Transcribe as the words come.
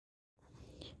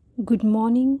Good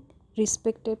morning,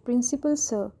 respected Principal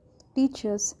Sir,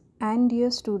 teachers, and dear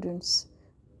students.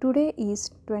 Today is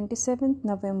 27th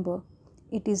November.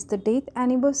 It is the death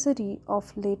anniversary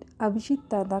of late Abhijit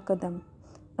Dada Kadam,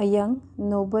 a young,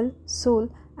 noble soul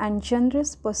and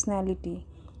generous personality.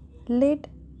 Late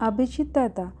Abhijit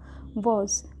Dada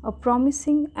was a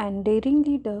promising and daring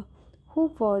leader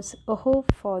who was a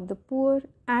hope for the poor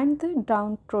and the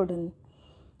downtrodden.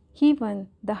 He won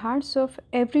the hearts of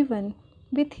everyone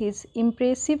with his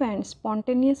impressive and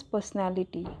spontaneous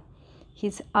personality.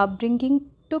 His upbringing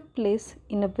took place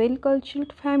in a well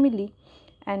cultured family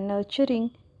and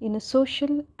nurturing in a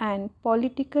social and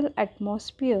political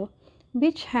atmosphere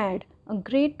which had a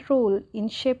great role in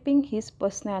shaping his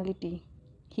personality.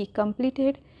 He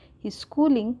completed his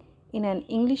schooling in an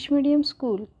English medium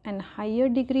school and higher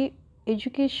degree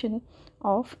education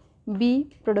of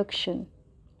B production.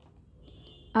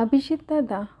 Abhijit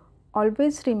Dada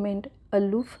always remained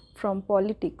aloof from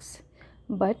politics,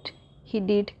 but he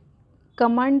did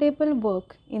commendable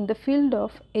work in the field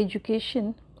of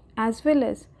education as well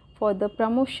as for the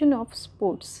promotion of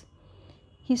sports.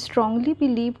 He strongly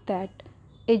believed that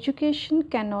education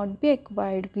cannot be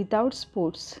acquired without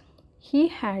sports. He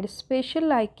had special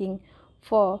liking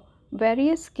for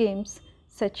various games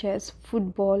such as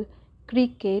football,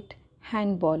 cricket,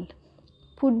 handball.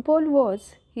 Football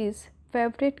was his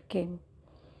favorite game.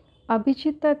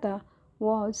 Abhijit Dada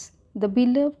was the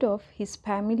beloved of his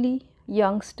family,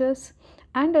 youngsters,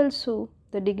 and also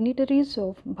the dignitaries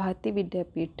of Bharati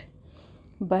Vidyapeeth.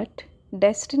 But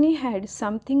destiny had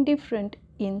something different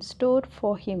in store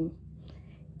for him.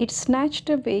 It snatched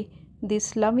away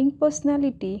this loving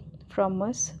personality from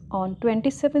us on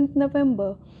 27th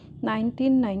November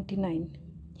 1999.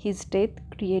 His death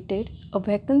created a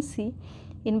vacancy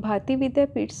in Bharati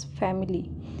Vidyapeeth's family,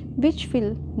 which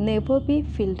will never be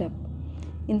filled up.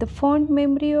 In the fond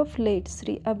memory of late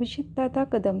Sri Abhijit Dada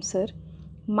Kadam Sir,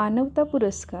 Manavta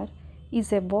Puraskar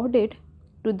is awarded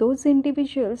to those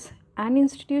individuals and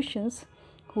institutions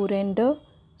who render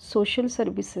social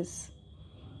services.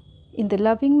 In the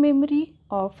loving memory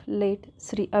of late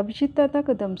Sri Abhijit Dada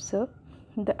Kadam Sir,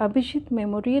 the Abhijit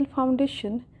Memorial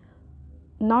Foundation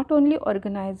not only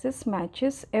organizes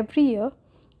matches every year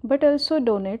but also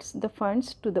donates the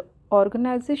funds to the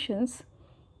organizations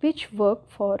which work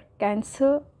for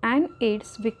cancer and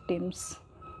AIDS victims.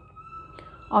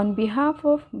 On behalf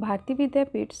of Bharati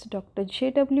Vidyapeeth's Dr.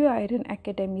 J.W. Airan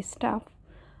Academy staff,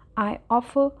 I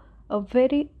offer a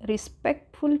very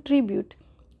respectful tribute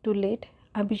to late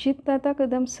Abhijit Dada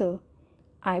Kadam Sir.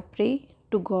 I pray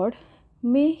to God,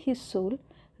 may his soul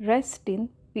rest in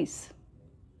peace.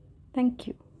 Thank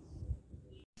you.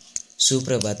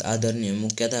 सुप्रभात आदरणीय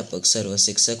मुख्याध्यापक, सर्व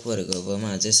शिक्षक वर्ग व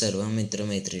माझे सर्व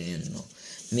मित्रमैत्रिणींनो.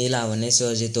 मी लावण्य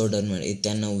शिवाजी तोडरमळ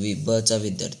इत्या 9वी ब चा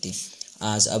विद्यार्थी.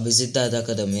 आज अभिजितदादा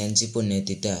कदम यांची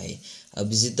पुण्यतिथी आहे.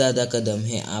 अभिजितदादा कदम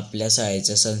हे आपल्या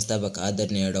शाळेचे संस्थापक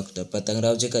आदरणीय डॉक्टर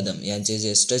पतंगरावजी कदम यांचे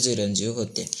ज्येष्ठ चिरंजीव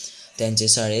होते. त्यांचे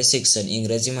शाळेत शिक्षण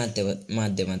इंग्रजी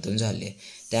माध्यमातून झाले.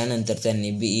 त्यानंतर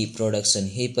त्यांनी BE प्रोडक्शन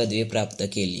ही पदवी प्राप्त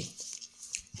केली.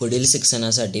 पुढील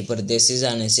शिक्षणासाठी परदेशी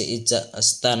जाण्याची इच्छा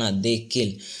असताना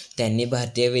देखील त्यांनी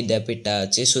भारतीय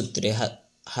विद्यापीठाची सूत्रे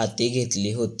हाती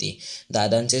घेतली होती.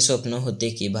 दादांचे स्वप्न होते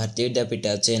की भारतीय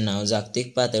विद्यापीठाचे नाव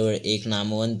जागतिक पातळीवर एक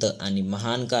नामवंत आणि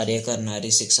महान कार्य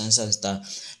करणारी शिक्षण संस्था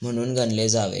म्हणून गणले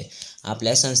जावे.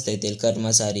 आपल्या संस्थेतील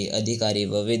कर्मचारी, अधिकारी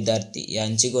व विद्यार्थी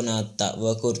यांची गुणवत्ता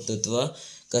व कर्तृत्व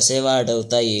कसे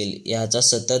वाढवता येईल याचा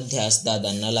सतत ध्यास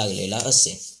दादांना लागलेला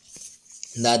असे.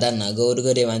 दादांना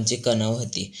गोरगरिबांची कणव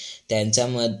होती. त्यांच्या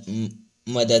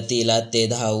मदतीला ते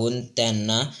धावून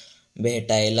त्यांना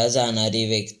भेटायला जाणारी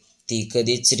व्यक्ती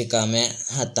कधीच रिकाम्या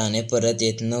हाताने परत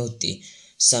येत नव्हती.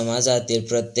 समाजातील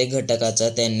प्रत्येक घटकाचा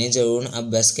त्यांनी जवळून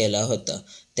अभ्यास केला होता.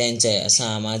 त्यांच्या या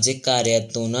सामाजिक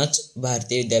कार्यातूनच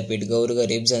भारतीय विद्यापीठ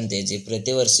गोरगरीब जनतेची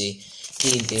प्रतिवर्षी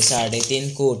 3 ते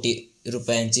 3.5 कोटी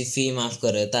रुपयांची फी माफ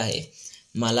करत आहे.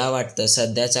 मला वाटतं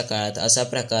सध्याच्या काळात अशा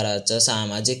प्रकारचं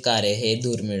सामाजिक कार्य हे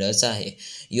दुर्मिळच आहे.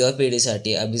 युवा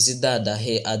पिढीसाठी अभिजितदादा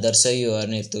हे आदर्श युवा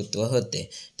नेतृत्व होते.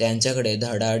 त्यांच्याकडे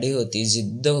धडाडी होती,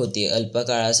 जिद्द होती. अल्प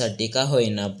काळासाठी का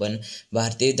होईना पण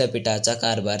भारतीय विद्यापीठाचा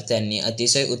कारभार त्यांनी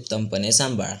अतिशय उत्तमपणे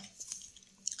सांभाळला.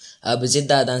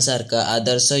 अभिजितदादांसारखं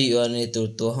आदर्श युवा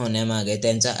नेतृत्व होण्यामागे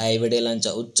त्यांच्या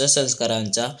आईवडिलांच्या उच्च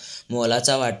संस्कारांचा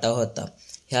मोलाचा वाटा होता.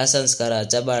 ह्या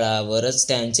संस्काराच्या बळावरच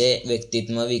त्यांचे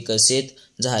व्यक्तित्व विकसित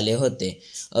झाले होते.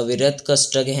 अविरत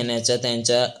कष्ट घेण्याचा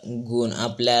त्यांचा गुण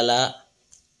आपल्याला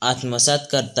आत्मसात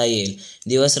करता येईल.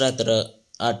 दिवस रात्र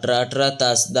 18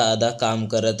 तास दादा काम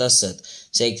करत असत.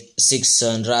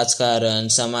 शिक्षण, राजकारण,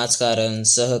 समाजकारण,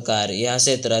 सहकार या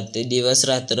क्षेत्रात ते दिवस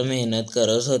रात्र मेहनत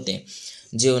करत होते.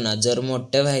 जीवनात जर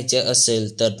मोठे व्हायचे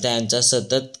असेल तर त्यांचा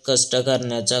सतत कष्ट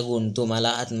करण्याचा गुण तुम्हाला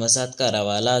आत्मसात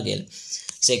करावा लागेल.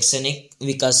 शैक्षणिक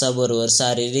विकासाबरोबर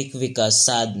शारीरिक विकास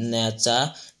साधण्याचा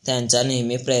त्यांचा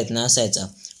नेहमी प्रयत्न असायचा.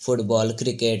 फुटबॉल,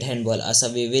 क्रिकेट, हँडबॉल असा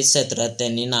विविध क्षेत्रात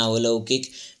त्यांनी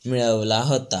नावलौकिक मिळवला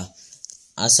होता.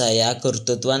 असा या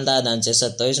कर्तृत्ववान दादांचे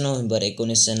 27 नोव्हेंबर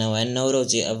 1999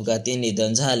 रोजी अपघाती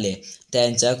निधन झाले.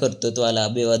 त्यांच्या कर्तृत्वाला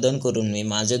अभिवादन करून मी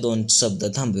माझे 2 शब्द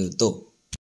थांबवितो.